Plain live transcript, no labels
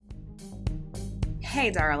Hey,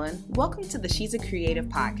 darling. Welcome to the She's a Creative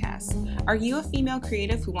podcast. Are you a female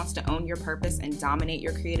creative who wants to own your purpose and dominate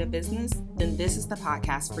your creative business? Then this is the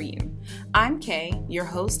podcast for you. I'm Kay, your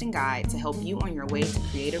host and guide to help you on your way to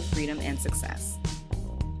creative freedom and success.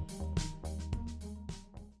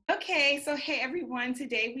 Okay, so hey everyone,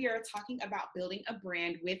 today we are talking about building a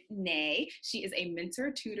brand with Nay. She is a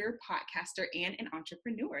mentor, tutor, podcaster, and an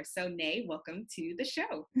entrepreneur. So Nay, welcome to the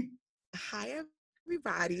show. Hi,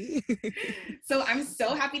 everybody. So I'm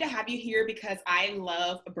so happy to have you here because I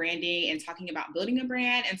love branding and talking about building a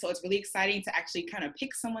brand. And so it's really exciting to actually kind of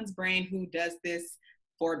pick someone's brain who does this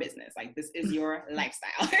for business. Like this is your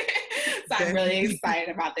lifestyle. So I'm really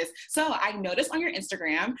excited about this. So I noticed on your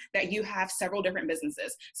Instagram that you have several different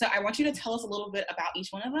businesses. So I want you to tell us a little bit about each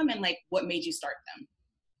one of them and like what made you start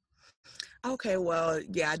them. Okay, well,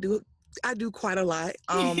 yeah, I do quite a lot.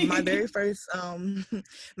 My very first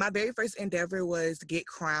endeavor was Get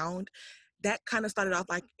Crowned. That kind of started off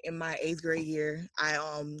like in my 8th grade year. I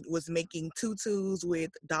was making tutus with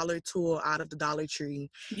Dollar Tool out of the Dollar Tree.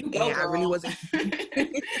 You go, And girl. I really wasn't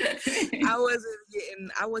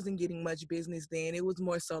I wasn't getting much business then. It was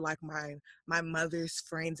more so like my mother's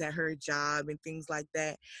friends at her job and things like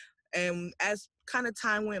that. And as kind of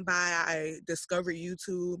time went by, I discovered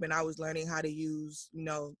YouTube and I was learning how to use,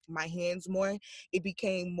 my hands more. It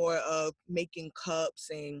became more of making cups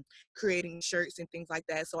and creating shirts and things like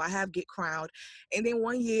that. So I have Get Crowned. And then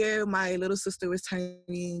one year, my little sister was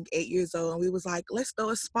turning 8 years old and we was like, let's throw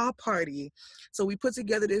a spa party. So we put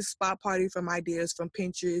together this spa party from ideas from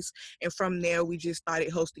Pinterest. And from there, we just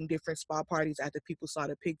started hosting different spa parties after people saw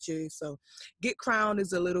the pictures. So Get Crowned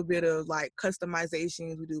is a little bit of like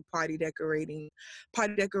customizations. We do party decorations,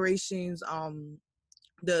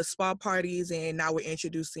 the spa parties, and now we're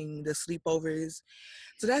introducing the sleepovers.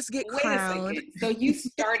 So that's Get Crowned. Wait a second. So you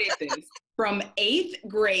started this from 8th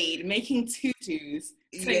grade making tutus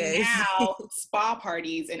to now spa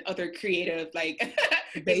parties and other creative like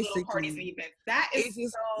little parties and events. That is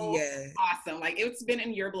just, awesome. Like it's been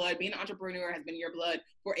in your blood. Being an entrepreneur has been in your blood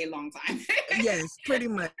for a long time. Yes, pretty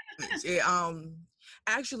much.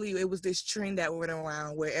 Actually, it was this trend that went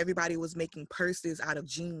around where everybody was making purses out of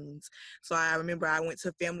jeans. So I remember I went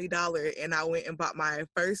to Family Dollar and I went and bought my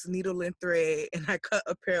first needle and thread and I cut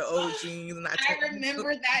a pair of old jeans. And I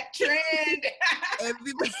remember that trend.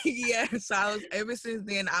 Everybody, So ever since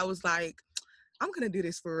then, I was like, I'm going to do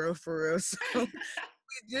this for real. So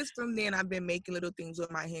just from then, I've been making little things with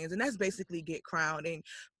my hands. And that's basically Get Crowned. And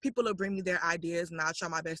people will bring me their ideas and I'll try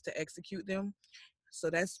my best to execute them. So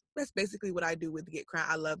that's basically what I do with Get Crowned.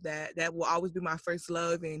 I love that. That will always be my first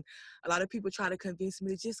love. And a lot of people try to convince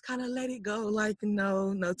me to just kind of let it go. Like,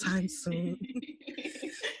 no time soon.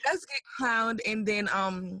 That's Get Crowned. And then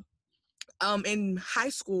in high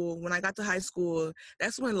school, when I got to high school,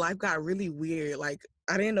 that's when life got really weird. Like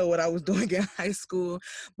I didn't know what I was doing in high school,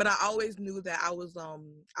 but I always knew that I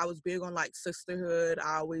was big on like sisterhood.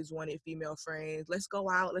 I always wanted female friends. Let's go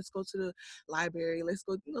out. Let's go to the library. Let's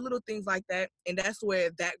go, little things like that. And that's where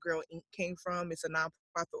That Girl Inc. came from. It's a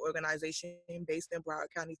nonprofit organization based in Broward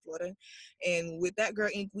County, Florida. And with That Girl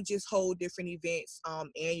Inc., we just hold different events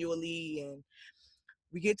annually, and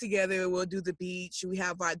we get together, we'll do the beach. We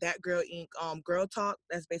have our That Girl Inc. Girl Talk.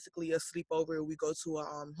 That's basically a sleepover. We go to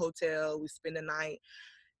a hotel, we spend the night,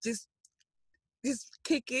 just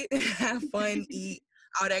kick it, have fun, eat,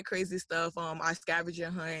 all that crazy stuff. Our scavenger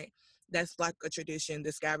hunt, that's like a tradition,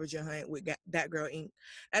 the scavenger hunt with That Girl Inc.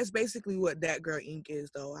 That's basically what That Girl Inc.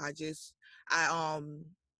 is though. I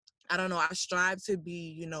don't know, I strive to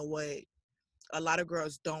be, what a lot of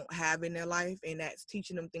girls don't have in their life, and that's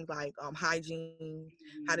teaching them things like hygiene,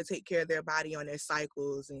 how to take care of their body on their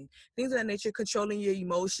cycles and things of that nature, controlling your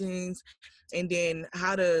emotions, and then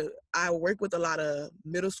I work with a lot of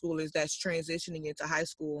middle schoolers that's transitioning into high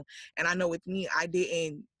school, and I know with me, I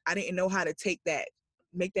didn't know how to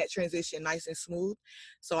make that transition nice and smooth,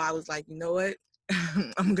 so I was like, you know what,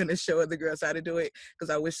 I'm gonna show other girls how to do it because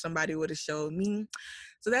I wish somebody would have showed me.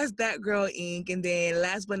 So that's That Girl Inc. And then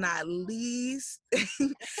last but not least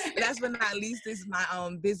is my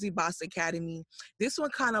Busy Boss Academy. This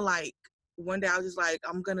one kind of like one day I was just like,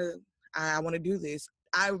 I want to do this.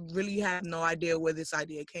 I really have no idea where this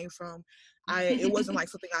idea came from. It wasn't like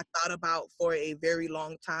something I thought about for a very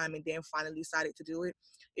long time and then finally decided to do it.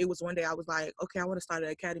 It was one day I was like, okay, I want to start an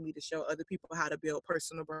academy to show other people how to build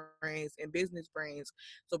personal brands and business brands.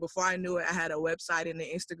 So before I knew it, I had a website and an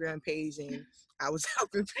Instagram page and I was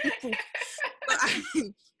helping people. But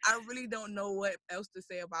I really don't know what else to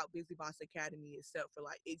say about Busy Boss Academy except for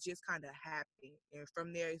like, it just kind of happened. And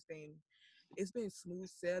from there, it's been smooth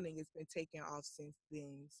sailing. It's been taking off since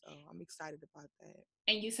then. So I'm excited about that.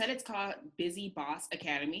 And you said it's called Busy Boss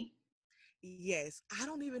Academy. Yes, I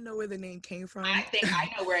don't even know where the name came I from. think I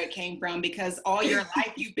know where it came from because all your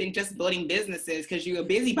life you've been just building businesses because you're a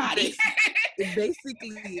busybody.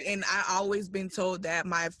 Basically, and I always been told that.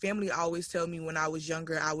 My family always tell me when I was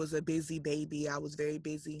younger I was a busy baby. I was very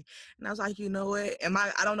busy, and I was like, you know what, and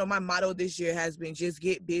I don't know, my motto this year has been just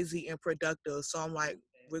get busy and productive. So I'm like,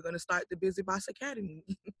 we're gonna start the Busy Boss Academy.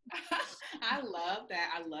 I love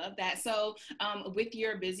that. I love that. So, with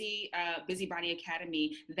your Busybody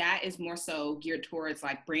Academy, that is more so geared towards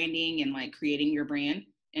like branding and like creating your brand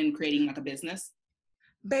and creating like a business.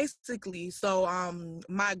 Basically, so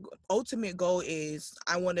my ultimate goal is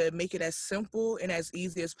I want to make it as simple and as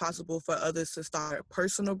easy as possible for others to start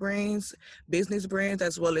personal brands, business brands,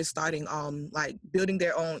 as well as starting like building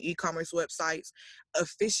their own e-commerce websites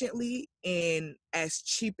efficiently and as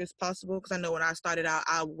cheap as possible. Because I know when I started out,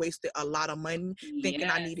 I wasted a lot of money thinking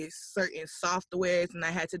I Yes. needed certain softwares and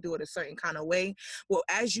I had to do it a certain kind of way. Well,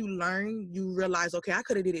 as you learn, you realize, okay, I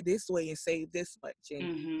could have did it this way and saved this much,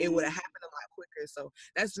 and it would have happened a lot quicker. So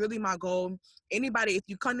that's really my goal. Anybody, if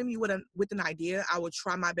you come to me with an idea, I will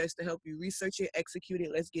try my best to help you research it, execute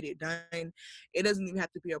it. Let's get it done. It doesn't even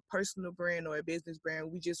have to be a personal brand or a business brand.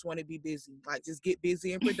 We just want to be busy. Like, just get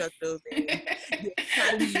busy and productive, and the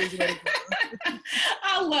academy is where to go.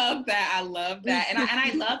 I love that. I love that. And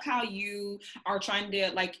I love how you are trying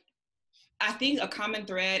to like, I think a common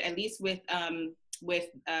thread, at least with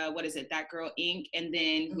what is it, That Girl Inc. and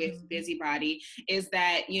then with Busybody, is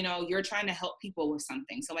that you're trying to help people with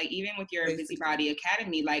something. So like even with your Basically. Busybody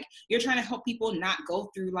Academy, like you're trying to help people not go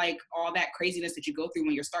through like all that craziness that you go through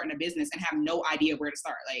when you're starting a business and have no idea where to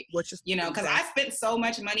start. Like because I spent so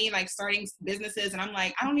much money like starting businesses, and I'm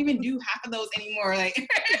like, I don't even do half of those anymore. Like,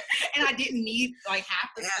 and I didn't need like half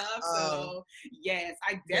the stuff. So yes,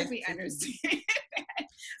 I definitely understand.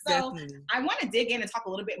 So Definitely. I want to dig in and talk a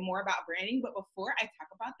little bit more about branding, but before I talk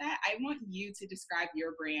about that, I want you to describe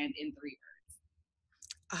your brand in 3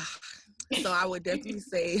 words. So I would definitely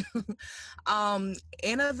say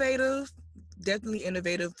innovative, definitely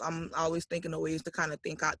innovative. I'm always thinking of ways to kind of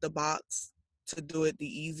think out the box to do it the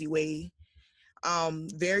easy way.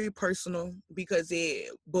 Very personal, because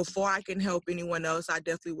before I can help anyone else, I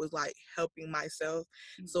definitely was like helping myself.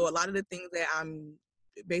 So a lot of the things that I'm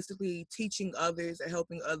basically teaching others and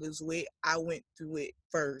helping others with, I went through it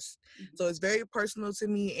first. So it's very personal to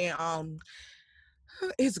me, and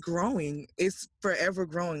it's growing. It's forever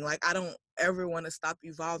growing. Like, I don't ever want to stop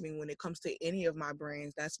evolving when it comes to any of my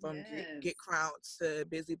brands. That's from Get Crowned to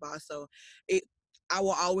Busy Boss. So I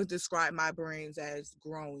will always describe my brands as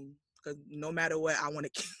growing, because no matter what, I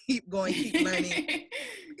want to keep going, keep learning.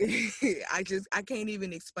 I can't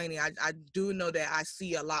even explain it. I do know that I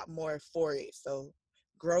see a lot more for it. So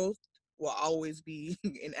growth will always be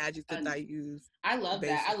an adjective that I use. I love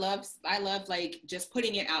that. I love like just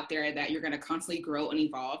putting it out there that you're going to constantly grow and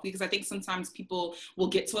evolve, because I think sometimes people will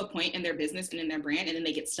get to a point in their business and in their brand and then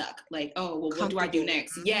they get stuck. Like, oh, well, what do I do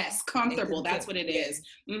next? Yes, comfortable. That's what it is.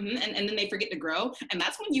 And then they forget to grow. And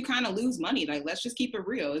that's when you kind of lose money. Like, let's just keep it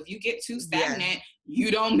real. If you get too stagnant,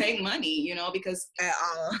 you don't make money, because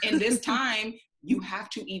in this time, you have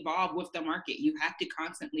to evolve with the market. You have to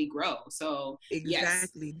constantly grow. So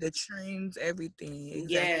exactly, the trends, everything. Exactly.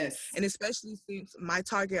 Yes. And especially since my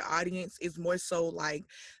target audience is more so like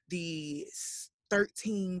the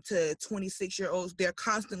 13 to 26-year-olds, they're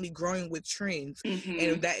constantly growing with trends.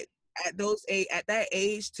 And that at that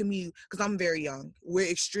age, to me, because I'm very young, we're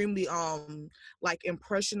extremely like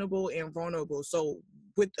impressionable and vulnerable. So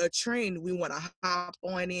with a trend, we want to hop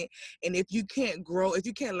on it. And if you can't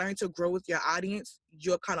learn to grow with your audience,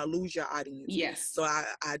 you'll kind of lose your audience. Yes. So I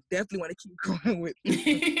definitely want to keep growing with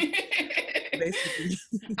basically.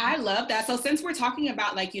 I love that. So since we're talking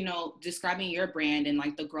about like, describing your brand and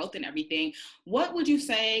like the growth and everything, what would you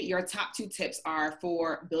say your top 2 tips are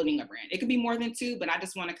for building a brand? It could be more than 2, but I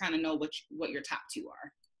just want to kind of know what your top 2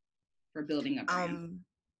 are for building a brand.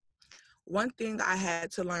 One thing I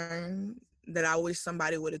had to learn that I wish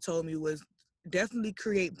somebody would have told me was definitely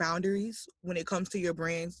create boundaries when it comes to your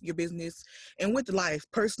brands, your business, and with life,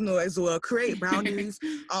 personal as well. Create boundaries.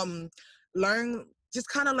 Just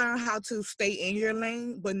kind of learn how to stay in your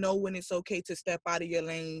lane, but know when it's okay to step out of your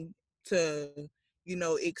lane to,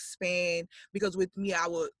 expand. Because with me, I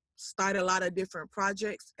would start a lot of different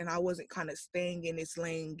projects and I wasn't kind of staying in this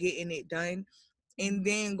lane, getting it done, and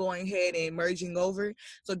then going ahead and merging over.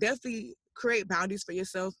 So definitely create boundaries for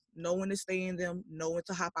yourself, know when to stay in them, know when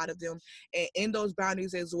to hop out of them. And in those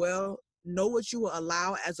boundaries as well, know what you will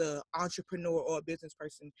allow as an entrepreneur or a business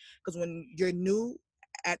person. Because when you're new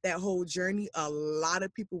at that whole journey, a lot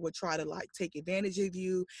of people will try to like take advantage of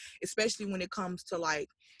you, especially when it comes to like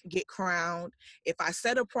get crowned. If I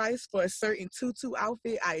set a price for a certain tutu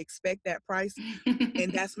outfit, I expect that price,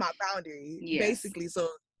 and that's my boundary Yes. basically. So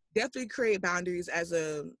definitely create boundaries as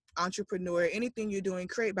a entrepreneur. Anything you're doing,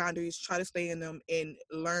 create boundaries, try to stay in them, and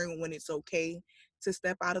learn when it's okay to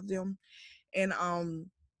step out of them. And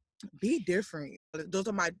be different. Those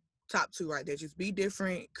are my top two right there. Just be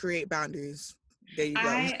different, create boundaries. There you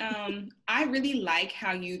go. I really like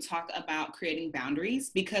how you talk about creating boundaries,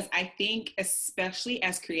 because I think especially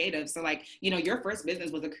as creatives, so like, you know, your first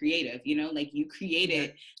business was a creative, you know, like you Yeah.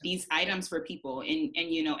 created these items for people, and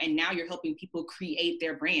you know, and now you're helping people create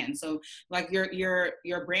their brand. So like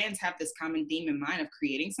your brands have this common theme in mind of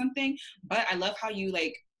creating something, but I love how you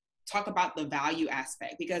like talk about the value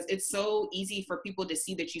aspect, because it's so easy for people to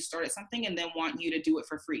see that you started something and then want you to do it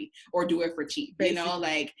for free or do it for cheap, you know, Basically.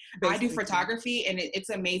 like I do Basically. photography, and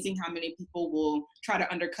it's amazing how many people will try to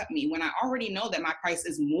undercut me when I already know that my price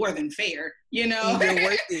is more than fair, you know. And you're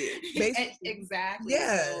worth it. Basically. Exactly.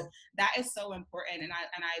 Yeah. So that is so important, and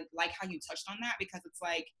I like how you touched on that, because it's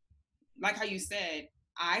like how you said,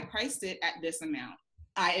 I priced it at this amount.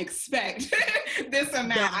 I expect this The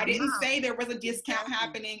amount. I didn't amount. say there was a discount Exactly.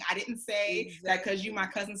 happening. I didn't say that because you Exactly. my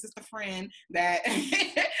cousin sister friend that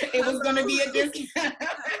it was going to Hello. be a discount.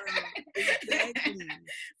 Hello. Exactly.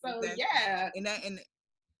 So Exactly. yeah.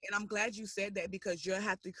 And I'm glad you said that, because you'll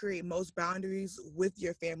have to create most boundaries with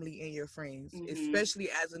your family and your friends, Mm-hmm. especially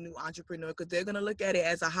as a new entrepreneur, because they're going to look at it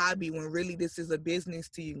as a hobby when really this is a business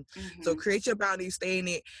to you. So Mm-hmm. create your boundaries, stay in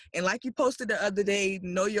it. And like you posted the other day,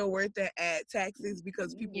 know your worth and add taxes,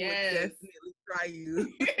 because people would Yes. definitely try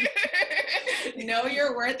you. Know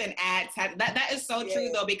your worth and add tax. That is so true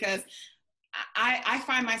Yeah. though, because I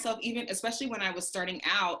find myself, even especially when I was starting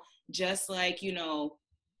out, just like, you know,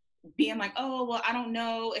 being like, oh well, I don't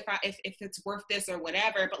know if it's worth this or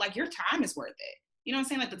whatever, but like your time is worth it. You know what I'm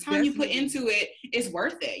saying? Like the time you put Definitely. into it is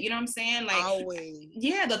worth it. You know what I'm saying? Like, Always.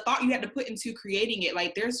 yeah, the thought you had to put into creating it,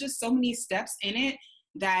 like there's just so many steps in it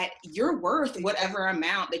that you're worth whatever Exactly.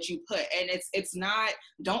 amount that you put. And it's not,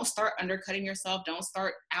 don't start undercutting yourself, don't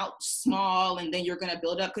start out small and then you're going to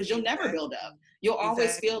build up, because you'll never build up. Exactly. You'll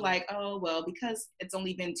always feel Exactly. like, oh well, because it's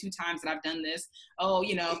only been 2 times that I've done this, oh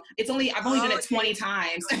you know, I've only done Oh, it yeah, 20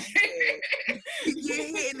 times. on the head.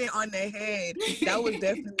 You're hitting it on the head. That was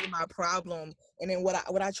definitely my problem. And then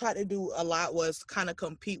what I tried to do a lot was kind of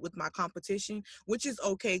compete with my competition, which is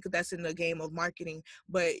okay because that's in the game of marketing.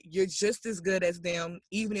 But you're just as good as them,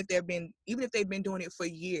 even if they've been doing it for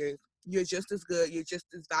years. You're just as good. You're just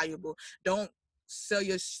as valuable. Don't sell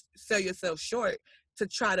yourself short to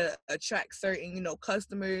try to attract certain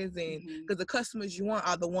customers, and Mhm. because the customers you want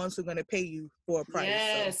are the ones who are going to pay you for a price.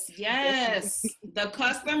 So Yes, definitely. yes. The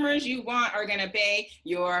customers you want are gonna pay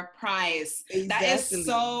your price. That is Exactly.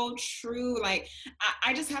 so true. Like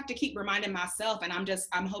I just have to keep reminding myself, and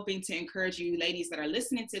I'm hoping to encourage you ladies that are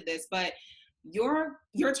listening to this, but your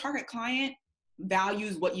target client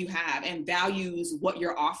values what you have and values what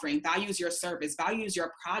you're offering, values your service, values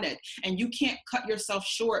your product. And you can't cut yourself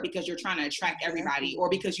short because you're trying to attract everybody or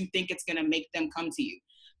Exactly. because you think it's gonna make them come to you.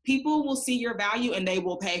 People will see your value and they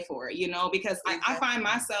will pay for it, you know, because I find Exactly.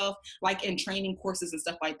 myself like in training courses and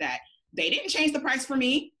stuff like that. They didn't change the price for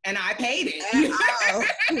me and I paid At it. all.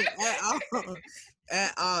 At all.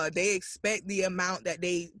 At all. They expect the amount that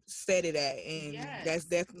they set it at. And that's Yes.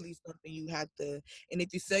 definitely something you have to. And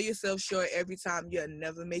if you sell yourself short every time, you'll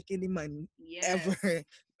never make any money. Ever. Yes.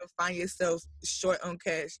 You'll find yourself short on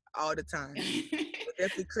cash all the time. So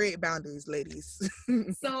definitely create boundaries, ladies.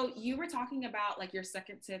 So you were talking about like your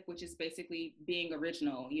second tip, which is basically being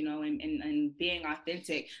original, you know, and being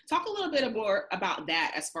authentic. Talk a little bit more about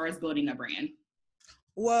that as far as building a brand.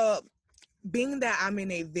 Well, being that I'm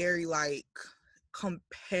in a very like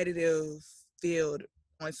competitive field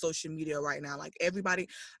on social media right now, like everybody,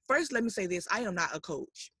 first let me say this, I am not a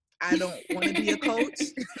coach. I don't want to be a coach.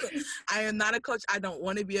 I am not a coach. I don't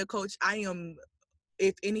want to be a coach. I am,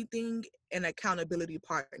 if anything, an accountability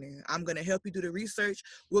partner. I'm going to help you do the research.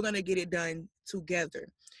 We're going to get it done together.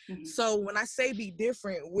 Mhm. So when I say be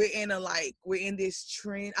different, we're in this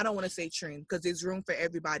trend. I don't want to say trend because there's room for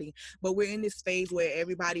everybody, but we're in this phase where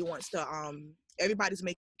everybody wants to everybody's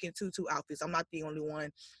making tutu outfits. I'm not the only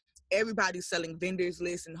one. Everybody's selling vendors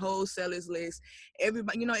lists and wholesalers lists.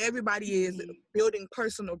 Everybody is Mhm. building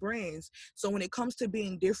personal brands. So when it comes to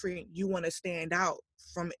being different, you want to stand out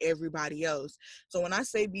from everybody else. So when I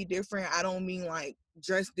say be different, I don't mean like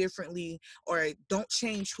dress differently or don't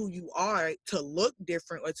change who you are to look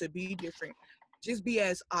different or to be different. Just be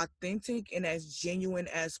as authentic and as genuine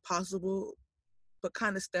as possible but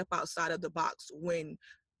kind of step outside of the box when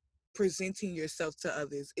presenting yourself to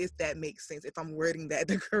others, if that makes sense, if I'm wording that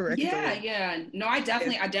the correct Yeah, way. yeah. No, I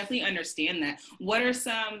definitely understand that. What are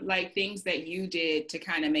some like things that you did to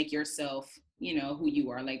kind of make yourself, who you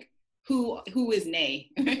are? Like who is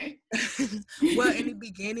Nay? Well, in the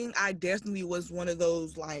beginning, I definitely was one of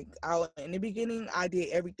those, like, in the beginning, I did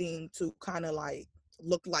everything to kind of like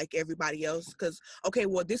look like everybody else, because okay,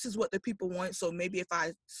 well, this is what the people want, so maybe if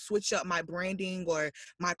I switch up my branding or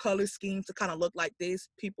my color scheme to kind of look like this,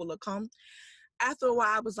 people will come. After a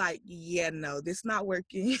while, I was like, yeah, no, this not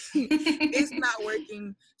working. It's not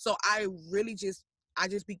working. So I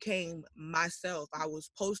just became myself. I was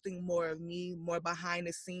posting more of me, more behind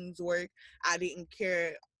the scenes work. I didn't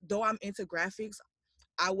care. Though I'm into graphics,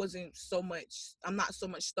 I'm not so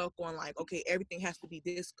much stuck on like, okay, everything has to be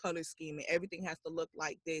this color scheme and everything has to look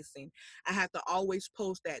like this. And I have to always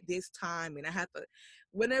post at this time. And I have to,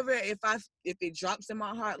 whenever, if it drops in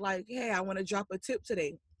my heart, like, hey, I want to drop a tip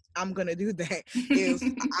today, I'm going to do that. If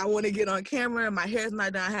I want to get on camera and my hair's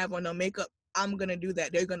not done, I have on no makeup, I'm going to do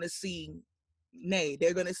that. They're going to see Nay.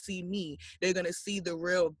 They're going to see me. They're going to see the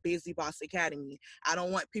real Busy Boss Academy. I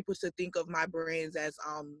don't want people to think of my brands as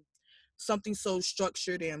something so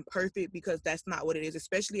structured and perfect, because that's not what it is,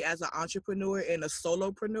 especially as an entrepreneur and a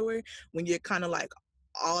solopreneur. When you're kind of like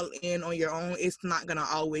all in on your own, it's not gonna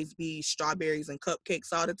always be strawberries and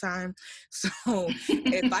cupcakes all the time. So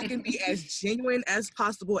if I can be as genuine as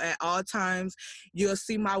possible at all times, you'll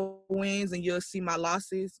see my wins and you'll see my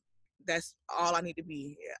losses. That's all I need to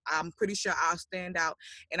be. I'm pretty sure I'll stand out.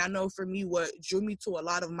 And I know for me, what drew me to a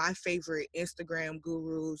lot of my favorite Instagram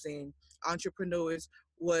gurus and entrepreneurs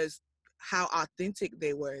was how authentic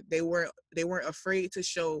they were. They weren't afraid to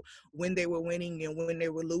show when they were winning and when they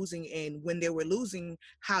were losing, and when they were losing,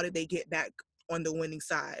 how did they get back on the winning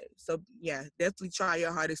side. So yeah, definitely try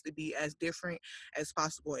your hardest to be as different as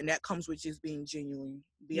possible, and that comes with just being genuine.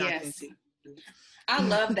 Be Yes. authentic. I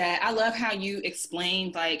love that. I love how you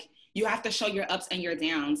explained like you have to show your ups and your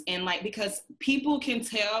downs. And like because people can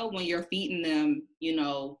tell when you're feeding them,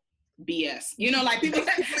 BS. Like people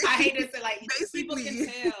I hate to say like people can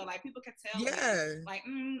tell. Like people can tell Yeah. like I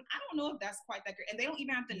don't know if that's quite that great. And they don't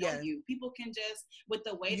even have to know Yeah. you. People can just with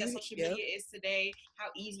the way that social media is today, how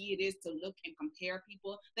easy it is to look and compare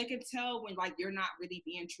people, they can tell when like you're not really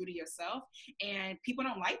being true to yourself. And people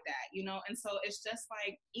don't like that. And so it's just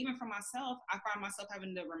like even for myself, I find myself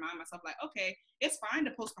having to remind myself like, okay, it's fine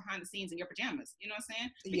to post behind the scenes in your pajamas. You know what I'm saying?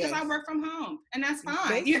 Because I work from home and that's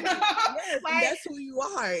fine. Yes, Like, and that's who you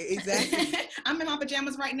are. Exactly. I'm in my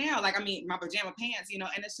pajamas right now. Like, I mean, my pajama pants,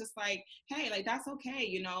 and it's just like, hey, like, that's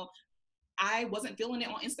okay. I wasn't feeling it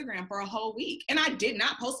on Instagram for a whole week. And I did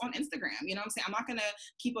not post on Instagram. You know what I'm saying? I'm not going to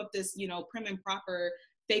keep up this, prim and proper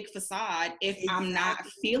fake facade if I'm not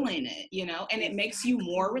feeling it, and it makes you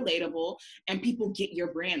more relatable and people get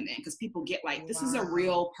your brand then because people get like, this is a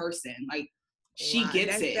real person. Like, she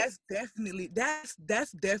gets it.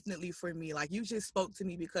 That's definitely for me. Like you just spoke to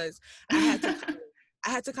me because I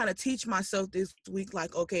had to kind of teach myself this week,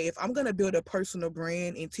 like, okay, if I'm going to build a personal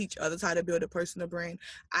brand and teach others how to build a personal brand,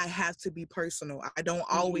 I have to be personal. I don't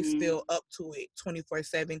always feel up to it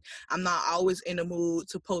 24/7. I'm not always in the mood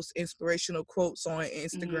to post inspirational quotes on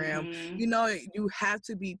Instagram. You have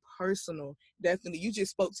to be personal. Definitely. You just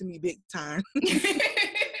spoke to me big time.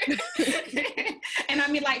 And I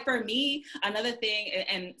mean, like for me, another thing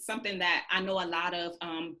and something that I know a lot of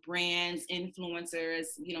brands, influencers,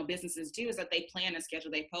 businesses do is that they plan a schedule,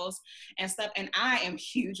 they post and stuff. And I am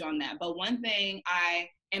huge on that. But one thing I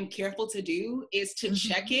am careful to do is to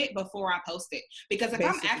check it before I post it. Because if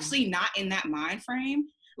I'm actually not in that mind frame,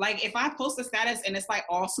 like if I post a status and it's like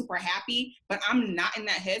all super happy, but I'm not in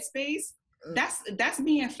that headspace, that's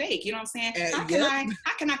being fake. You know what I'm saying? How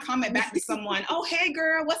can I comment back to someone, oh, hey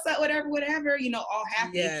girl, what's up, whatever, all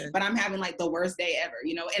happy, but I'm having like the worst day ever,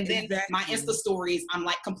 and then my Insta stories, I'm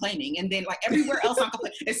like complaining. And then like everywhere else I'm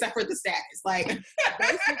complaining except for the status. Like and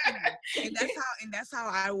that's how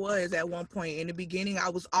I was at one point. In the beginning, I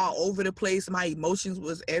was all over the place. My emotions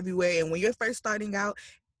was everywhere. And when you're first starting out,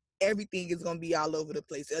 everything is going to be all over the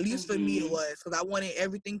place. At least for me it was, because I wanted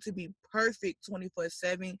everything to be perfect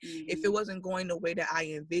 24/7. If it wasn't going the way that I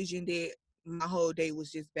envisioned it, my whole day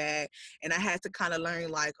was just bad. And I had to kind of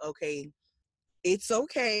learn like, okay, it's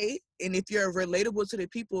okay. And if you're relatable to the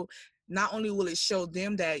people, not only will it show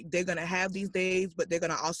them that they're going to have these days, but they're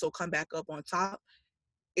going to also come back up on top.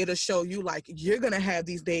 It'll show you like you're going to have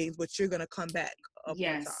these days, but you're going to come back up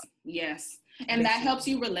on top. Yes. And that helps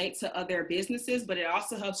you relate to other businesses, but it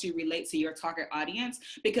also helps you relate to your target audience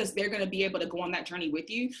because they're going to be able to go on that journey with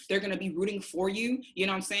you. They're going to be rooting for you. You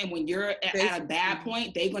know what I'm saying? When you're at a bad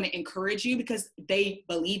point, they're going to encourage you because they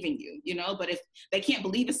believe in you, you know? But if they can't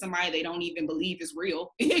believe in somebody they don't even believe is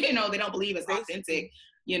real, you know, they don't believe it's authentic,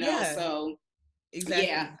 you know? So exactly.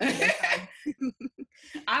 Yeah.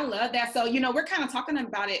 I love that. So, you know, we're kind of talking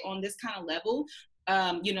about it on this kind of level,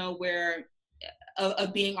 you know, where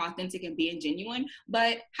of being authentic and being genuine.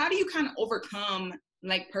 But how do you kind of overcome,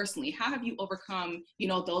 like personally, how have you overcome, you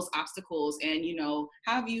know, those obstacles, and, you know,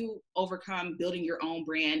 how have you overcome building your own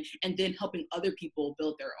brand and then helping other people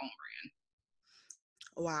build their own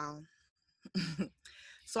brand? Wow.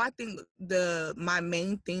 So I think my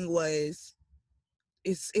main thing was,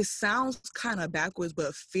 it sounds kind of backwards,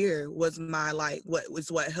 but fear was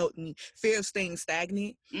what helped me. Fear of staying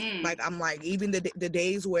stagnant. Like, I'm like, even the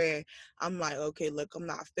days where I'm like, okay, look, I'm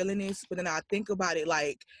not feeling this, but then I think about it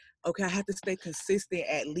like, okay, I have to stay consistent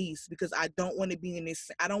at least, because I don't want to be in this,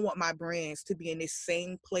 I don't want my brands to be in this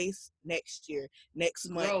same place next year, next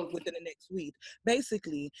month, within the next week,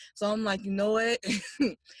 basically. So I'm like, you know what?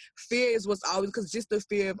 Fear is what's always, because just the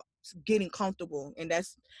fear of getting comfortable, and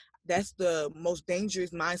that's the most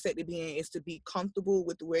dangerous mindset to be in, is to be comfortable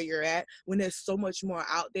with where you're at when there's so much more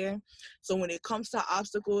out there. So when it comes to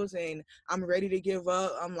obstacles and I'm ready to give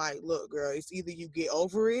up, I'm like, look, girl, it's either you get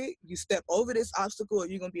over it, you step over this obstacle, or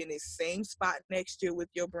you're going to be in the same spot next year with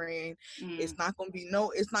your brand. It's not going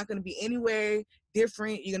to be anywhere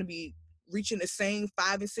different. You're going to be reaching the same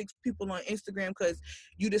 5 and 6 people on Instagram because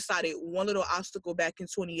you decided one little obstacle back in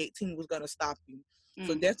 2018 was going to stop you.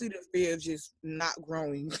 So definitely the fear of just not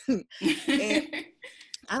growing. And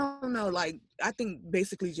I don't know, like, I think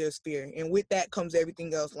basically just fear. And with that comes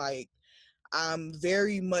everything else. Like, I'm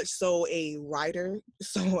very much so a writer.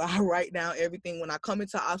 So I write down everything when I come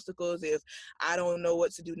into obstacles. If I don't know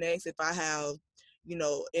what to do next, if I have, you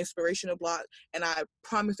know, inspirational block, and I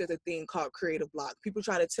promise there's a thing called creative block. People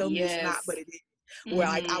try to tell me it's not, but it is. Where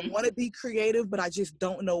like, I want to be creative, but I just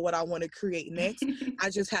don't know what I want to create next. I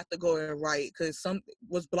just have to go and write, because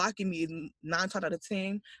what's blocking me is 9 times out of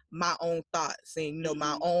 10 my own thoughts, and, you know,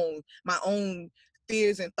 my own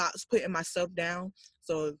fears and thoughts, putting myself down.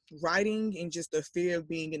 So writing, and just the fear of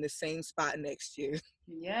being in the same spot next year.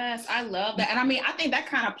 Yes, I love that. And I mean, I think that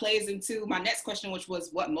kind of plays into my next question, which was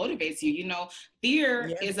what motivates you? You know,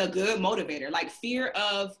 fear is a good motivator. Like, fear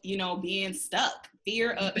of, you know, being stuck,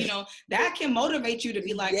 fear of, you know, that can motivate you to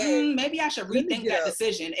be like, maybe I should rethink that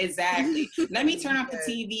decision. Exactly. Let me turn off the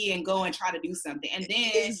TV and go and try to do something. And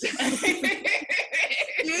then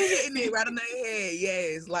you're hitting it right on the head.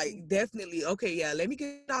 Yes, like, definitely. Okay, yeah, let me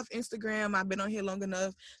get off Instagram. I've been on here long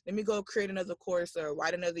enough. Let me go create another course or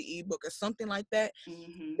write another ebook or something like that.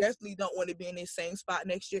 Definitely don't want to be in this same spot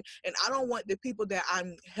next year. And I don't want the people that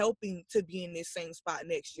I'm helping to be in this same spot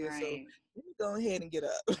next year. So let me go ahead and get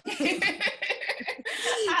up.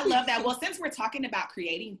 I love that. Well, since we're talking about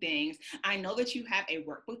creating things, I know that you have a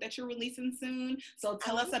workbook that you're releasing soon. So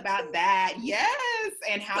tell us about that. Yes.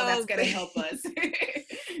 And how that's going to help us.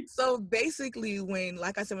 So basically,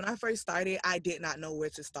 like I said, when I first started, I did not know where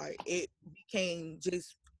to start. It became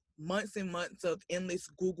just months and months of endless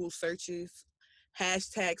Google searches,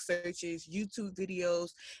 hashtag searches, YouTube videos.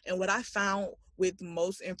 And what I found with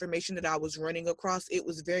most information that I was running across, it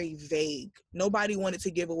was very vague. Nobody wanted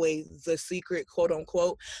to give away the secret, quote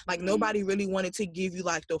unquote. Like, nobody really wanted to give you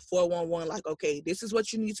like the 411, like, okay, this is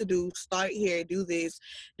what you need to do. Start here, do this,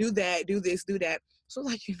 do that, do this, do that. So,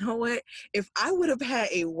 like, you know what? If I would have had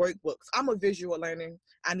a workbook, I'm a visual learner.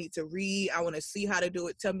 I need to read. I want to see how to do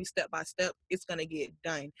it. Tell me step by step. It's going to get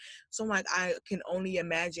done. So, like, I can only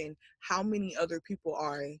imagine how many other people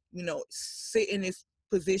are, you know, sit in this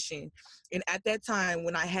position. And at that time,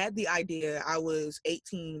 when I had the idea, I was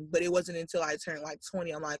 18, but it wasn't until I turned like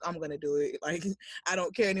 20, I'm like, I'm going to do it. Like, I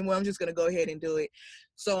don't care anymore. I'm just going to go ahead and do it.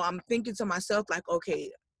 So I'm thinking to myself, like, okay,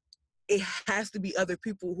 it has to be other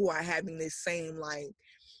people who are having this same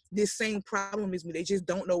problem as me. They just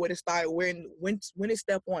don't know where to start. When is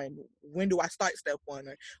step 1? When do I start step 1?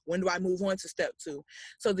 Or when do I move on to step 2?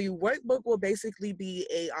 So the workbook will basically be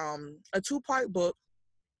a 2-part book,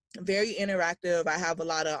 very interactive. I have a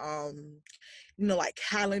lot of you know, like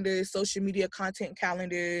calendars, social media content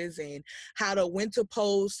calendars, and when to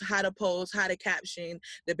post, how to caption,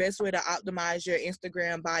 the best way to optimize your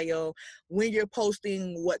Instagram bio, when you're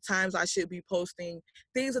posting, what times I should be posting,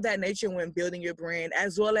 things of that nature when building your brand.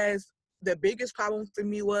 As well as, the biggest problem for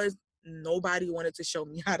me was nobody wanted to show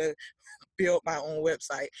me how to build my own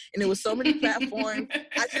website. And there was so many platforms.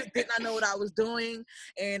 I just did not know what I was doing.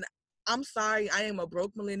 And I'm sorry, I am a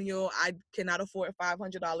broke millennial. I cannot afford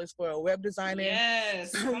 $500 for a web designer.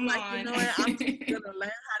 Yes, So I'm come like, you on. know what? I'm just gonna learn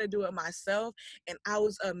how to do it myself. And I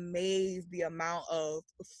was amazed the amount of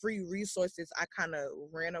free resources I kind of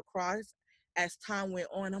ran across as time went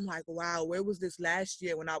on. I'm like, wow, where was this last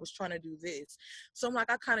year when I was trying to do this? So I'm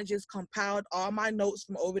like, I kind of just compiled all my notes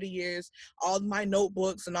from over the years, all my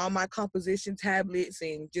notebooks and all my composition tablets,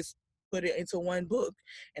 and just put it into one book.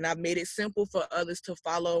 And I've made it simple for others to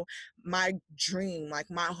follow. My dream,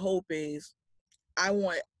 like my hope is, I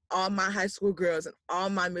want all my high school girls and all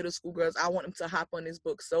my middle school girls, I want them to hop on this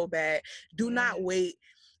book so bad. Do not Yes. wait.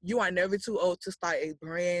 You are never too old to start a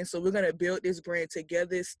brand. So we're going to build this brand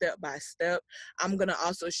together step by step. I'm going to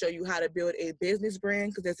also show you how to build a business brand,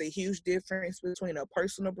 because there's a huge difference between a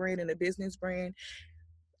personal brand and a business brand.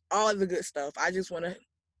 All the good stuff. I just want to,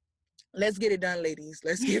 let's get it done, ladies.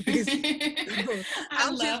 Let's get busy. I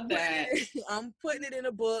love that. I'm putting it in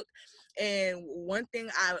a book. And one thing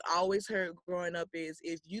I always heard growing up is,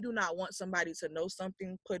 if you do not want somebody to know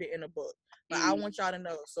something, put it in a book. But I want y'all to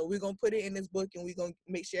know. So we're going to put it in this book, and we're going to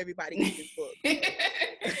make sure everybody gets this book.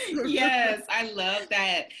 Yes, I love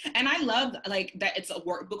that. And I love like that it's a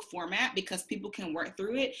workbook format, because people can work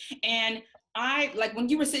through it. And I like when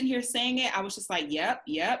you were sitting here saying it, I was just like, yep,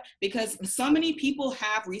 because so many people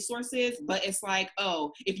have resources, but it's like,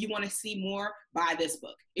 oh, if you want to see more, buy this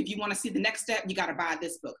book. If you want to see the next step, you got to buy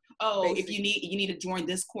this book. Oh, Basically. if you need to join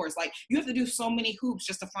this course, like you have to do so many hoops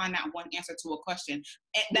just to find that one answer to a question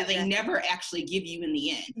that they never actually give you in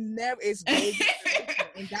the end. Never. It's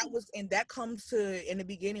and that comes to in the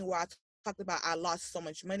beginning where I talked about I lost so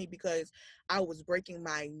much money because I was breaking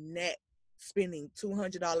my neck spending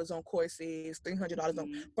 $200 on courses, $300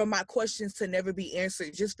 on for my questions to never be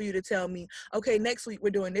answered, just for you to tell me, okay, next week we're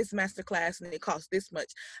doing this master class and it costs this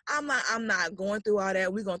much. I'm not going through all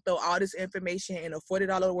that. We're gonna throw all this information in a $40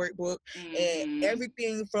 workbook, and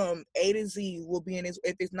everything from A to Z will be in this.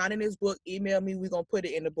 If it's not in this book, email me. We're gonna put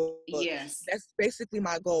it in the book. Yes, that's basically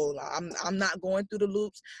my goal. I'm not going through the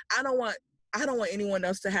loops. I don't want anyone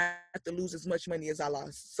else to have to lose as much money as I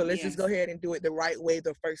lost. So let's just go ahead and do it the right way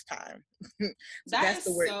the first time. So that's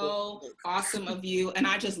so awesome of you. And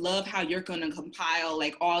I just love how you're going to compile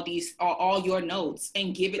like all your notes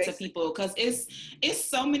and give it to people, because it's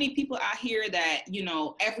so many people out here that, you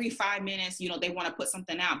know, every 5 minutes, you know, they want to put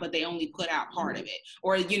something out, but they only put out part of it.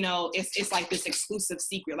 Or, you know, it's like this exclusive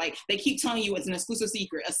secret. Like they keep telling you it's an exclusive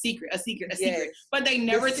secret, a secret, but they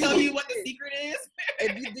never tell you what the secret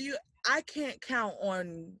is. I can't count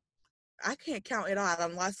it all. I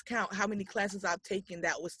lost count how many classes I've taken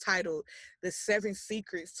that was titled The 7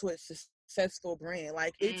 Secrets to a Successful Brand.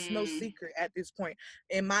 Like, it's no secret at this point.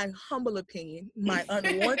 In my humble opinion, my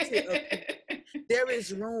unwanted opinion, there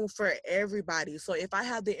is room for everybody. So if I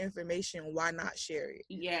have the information, why not share it?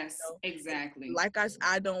 Yes, exactly. Like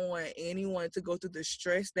I don't want anyone to go through the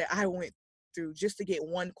stress that I went through just to get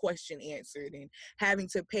one question answered, and having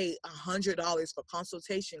to pay $100 for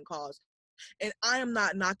consultation calls. And I am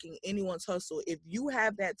not knocking anyone's hustle. If you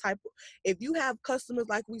have if you have customers,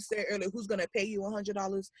 like we said earlier, who's going to pay you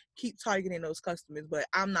 $100, keep targeting those customers. But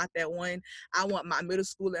I'm not that one. I want my middle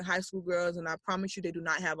school and high school girls, and I promise you they do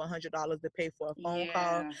not have $100 to pay for a phone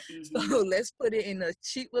call. So let's put it in a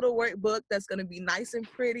cheap little workbook that's going to be nice and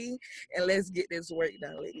pretty, and let's get this work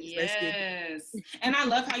done, ladies. Yes. And I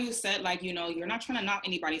love how you said, like, you know, you're not trying to knock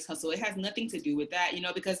anybody's hustle. It has nothing to do with that, you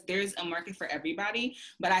know, because there's a market for everybody.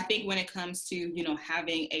 But I think when it comes to, you know,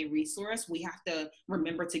 having a resource, we have to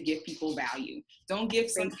remember to give people value. Don't give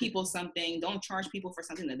some people something. Don't charge people for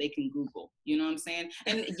something that they can Google. You know what I'm saying?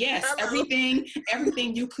 And yes, everything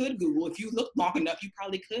you could Google. If you look long enough, you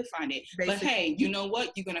probably could find it. But hey, you know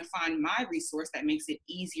what? You're going to find my resource that makes it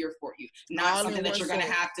easier for you. Not something that you're going to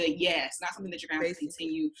have to, not something that you're going to have to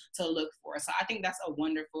continue to look for. So I think that's a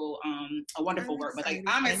wonderful work. But like,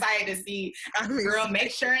 I'm excited to see, girl,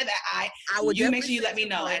 make sure that you make sure you let me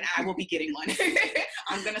know, and I will be getting one.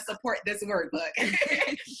 I'm gonna support this workbook.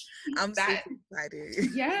 I'm so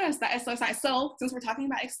excited. Yes, that is so exciting. So since we're talking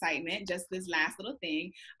about excitement, just this last little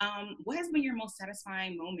thing, what has been your most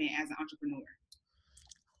satisfying moment as an entrepreneur?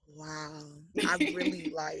 Wow, I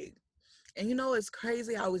really and you know, it's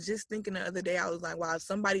crazy. I was just thinking the other day, I was like, wow, if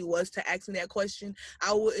somebody was to ask me that question,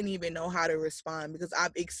 I wouldn't even know how to respond, because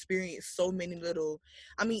I've experienced so many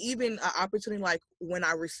even an opportunity like when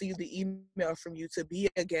I received the email from you to be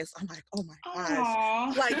a guest, I'm like, oh my gosh.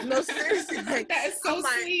 Aww. Like, no, seriously. Like, that is so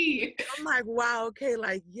sweet. I'm like, wow, okay,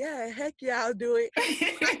 like, yeah, heck yeah, I'll do it.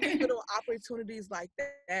 I think little opportunities like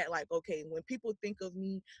that, like, okay, when people think of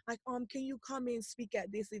me, like, can you come and speak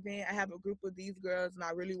at this event? I have a group of these girls and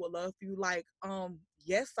I really would love for you. Like,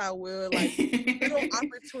 yes, I will. Like, little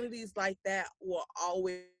opportunities like that will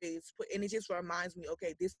always put, and it just reminds me,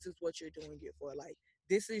 okay, this is what you're doing it for. Like,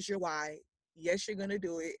 this is your why. Yes, you're gonna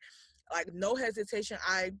do it. Like, no hesitation.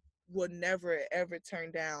 I will never ever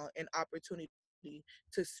turn down an opportunity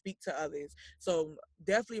to speak to others. So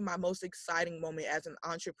definitely my most exciting moment as an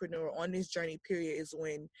entrepreneur on this journey period is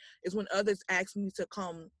when others ask me to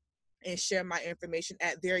come and share my information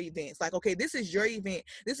at their events. Like, okay, this is your event,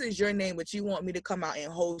 this is your name, but you want me to come out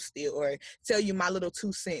and host it or tell you my little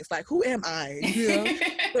 2 cents. Like, who am I? You know?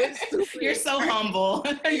 You're so humble.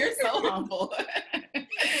 You're so humble.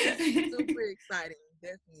 It's super exciting.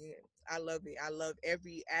 Definitely. I love it. I love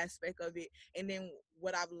every aspect of it. And then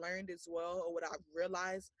what I've learned as well, or what I've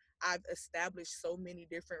realized, I've established so many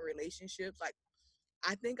different relationships. Like,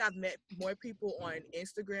 I think I've met more people on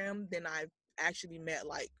Instagram than I've actually met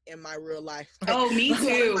like in my real life. Like, oh, me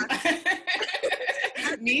too.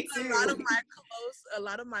 Me too. A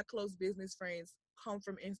lot of my close business friends come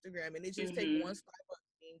from Instagram, and it just take one Starbucks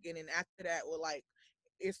thing, and then after that, we're like,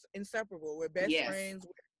 it's inseparable. We're best friends.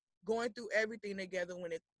 We're going through everything together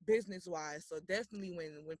when it business wise. So definitely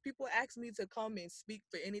when people ask me to come and speak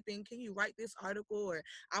for anything, can you write this article, or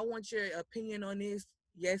I want your opinion on this?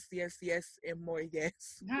 Yes, yes, yes, and more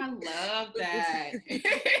yes. I love that.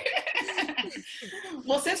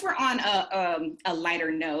 Well, since we're on a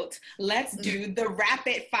lighter note, let's do the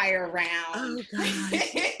rapid fire round. Oh, God.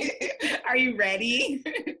 Are you ready?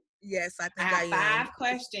 Yes, I think I have 5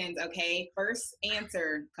 questions, okay? First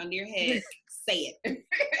answer, come to your head, say it.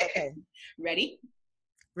 Okay. Ready?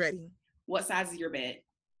 Ready. What size is your bed?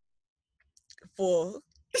 4.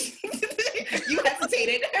 You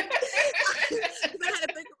hesitated. I had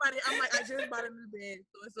to think about it. I'm like, I just bought a new bed,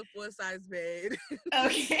 so it's a 4-size bed.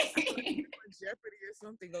 Okay. Jeopardy or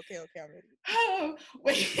something. Okay, I'm ready. Oh,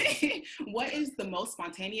 wait. What is the most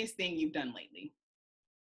spontaneous thing you've done lately?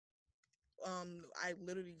 I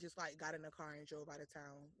literally just like got in a car and drove out of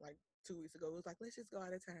town like 2 weeks ago. It was like, let's just go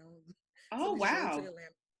out of town. Oh, so wow. to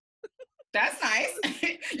Atlanta. That's nice.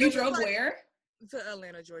 You drove like, where? To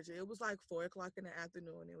Atlanta, Georgia. It was like 4:00 in the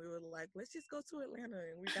afternoon, and we were like, let's just go to Atlanta.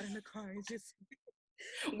 And we got in the car and just.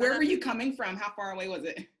 Where were you coming from? How far away was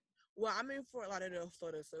it? Well, I'm in Fort Lauderdale,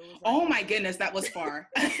 Florida, so it was like, oh my goodness, that was far.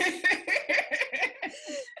 It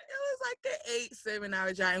was like an 8-7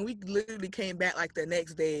 hour drive, and we literally came back like the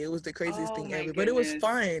next day. It was the craziest thing ever, but it was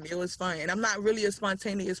fun. It was fun, and I'm not really a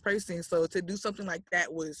spontaneous person, so to do something like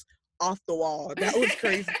that was off the wall. That was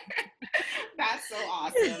crazy. That's so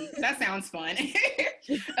awesome. That sounds fun.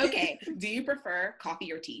 Okay, do you prefer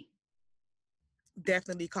coffee or tea?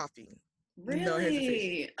 Definitely coffee. Really? No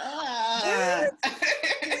hesitation.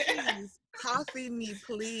 Please, coffee me,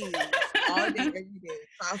 please. All day, every day,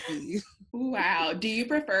 coffee. Wow. Do you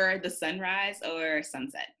prefer the sunrise or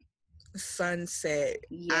sunset? Sunset.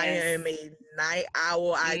 Yes. I am a night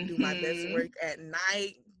owl. I do my best work at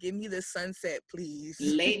night. Give me the sunset, please.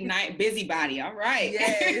 Late night busybody. All right.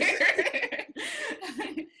 Yes.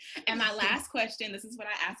 And my last question, this is what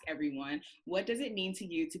I ask everyone. What does it mean to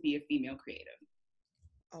you to be a female creative?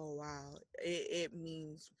 Oh, wow. It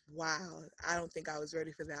means, wow. I don't think I was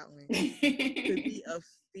ready for that one. To be a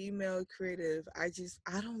female creative, I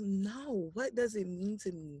don't know. What does it mean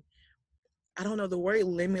to me? I don't know. The word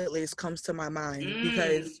limitless comes to my mind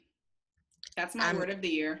because that's my word of the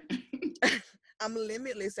year. I'm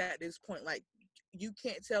limitless at this point. Like, you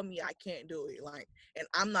can't tell me I can't do it. Like, and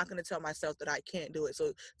I'm not going to tell myself that I can't do it.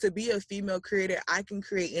 So to be a female creator, I can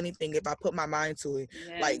create anything if I put my mind to it.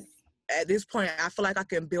 Yes. Like, at this point, I feel like I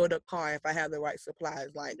can build a car if I have the right supplies.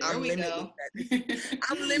 Like, I'm limitless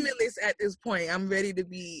at this point. I'm ready to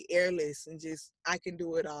be airless and I can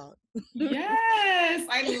do it all. Yes,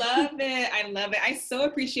 I love it. I love it. I so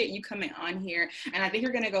appreciate you coming on here. And I think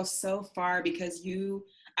you're going to go so far because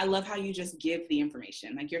I love how you just give the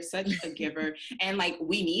information. Like, you're such a giver, and like,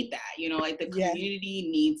 we need that, like the community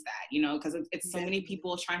needs that, because it's so many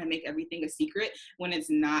people trying to make everything a secret when it's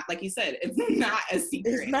not, like you said, it's not a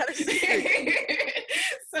secret. It's not a secret.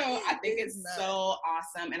 So I think it's so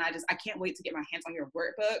awesome. And I can't wait to get my hands on your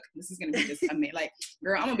workbook. This is going to be just amazing. Like,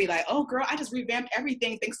 girl, I'm going to be like, oh girl, I just revamped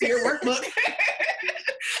everything thanks to your workbook.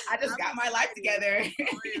 I just got my life together.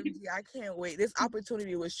 OMG, I can't wait. This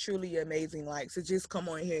opportunity was truly amazing. Like, to just come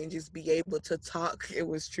on here and just be able to talk, it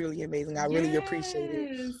was truly amazing. I really appreciate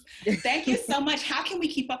it. Thank you so much. How can we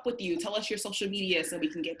keep up with you? Tell us your social media so we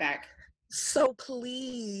can get back. So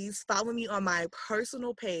please follow me on my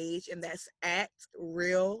personal page, and that's at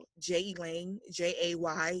Real Jayelaine,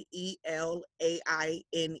 JAYELAINE.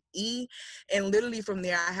 And literally from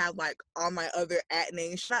there, I have like all my other @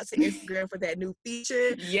 names. Shout out to Instagram for that new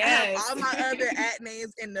feature. Yes. I have all my other @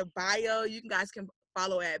 names in the bio. You guys can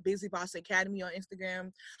follow at Busy Boss Academy on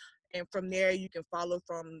Instagram. And from there, you can follow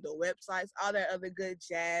from the websites, all that other good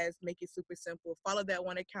jazz. Make it super simple. Follow that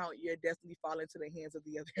one account. You're definitely falling into the hands of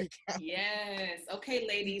the other account. Yes. Okay,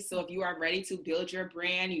 ladies. So if you are ready to build your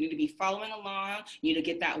brand, you need to be following along. You need to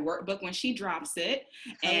get that workbook when she drops it.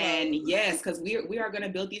 Hello. And yes, because we are going to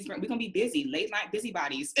build these. We're going to be busy. Late night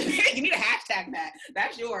busybodies. You need to hashtag that.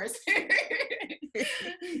 That's yours.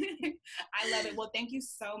 I love it. Well, thank you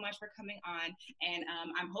so much for coming on. And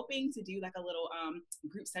I'm hoping to do like a little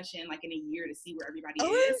group session like in a year to see where everybody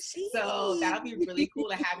is. Geez. So that'll be really cool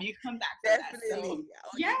to have you come back for Definitely. that.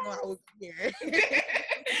 So, yeah. I was here.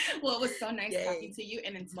 Well, it was so nice talking to you.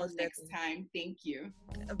 And until next time, thank you.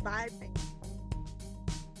 Bye.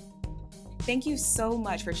 Thank you so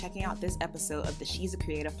much for checking out this episode of the She's a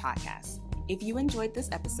Creative podcast. If you enjoyed this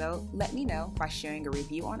episode, let me know by sharing a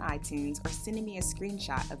review on iTunes or sending me a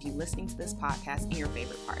screenshot of you listening to this podcast in your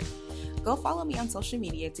favorite part. Go follow me on social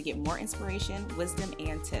media to get more inspiration, wisdom,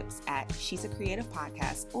 and tips at She's a Creative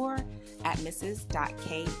Podcast or at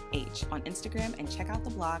Mrs.KH on Instagram, and check out the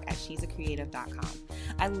blog at she'sacreative.com.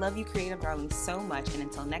 I love you, creative darlings, so much, and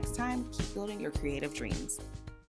until next time, keep building your creative dreams.